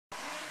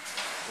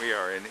We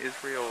are in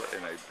Israel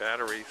in a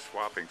battery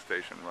swapping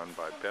station run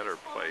by Better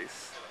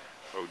Place,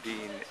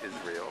 Odin,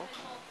 Israel.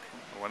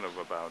 One of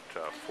about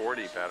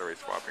 40 battery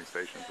swapping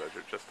stations that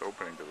are just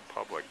opening to the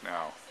public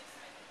now.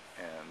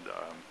 And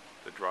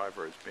the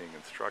driver is being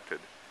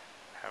instructed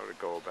how to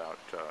go about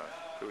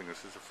doing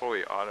this. It's a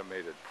fully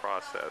automated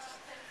process,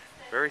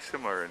 very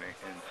similar in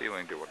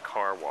feeling to a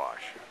car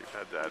wash. If you've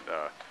had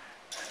that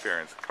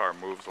experience, the car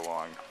moves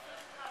along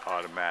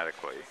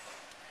automatically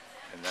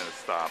and then it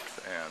stops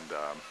and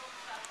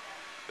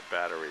the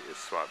battery is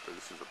swapped.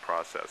 This is a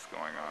process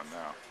going on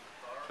now.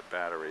 The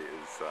battery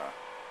is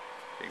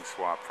being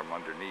swapped from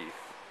underneath.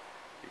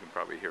 You can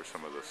probably hear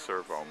some of the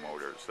servo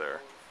motors there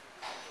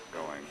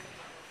going.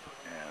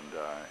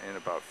 And in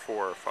about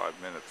 4 or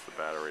 5 minutes the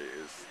battery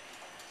is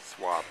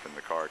swapped and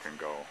the car can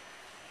go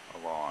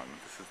along.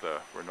 This is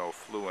the Renault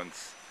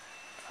Fluence,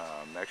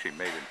 actually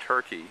made in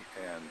Turkey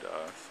and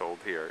sold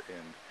here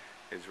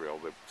in Israel.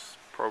 The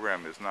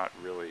program is not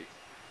really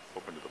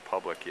open to the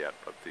public yet,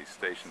 but the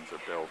stations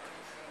are built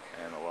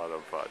and a lot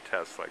of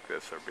tests like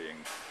this are being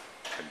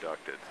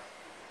conducted.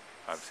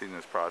 I've seen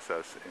this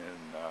process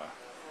in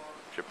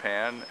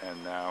Japan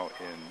and now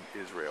in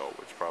Israel,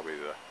 which is probably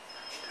the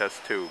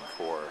test tube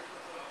for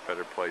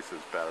Better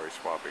Place's battery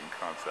swapping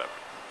concept.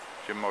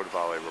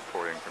 Motavalli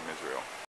reporting from Israel.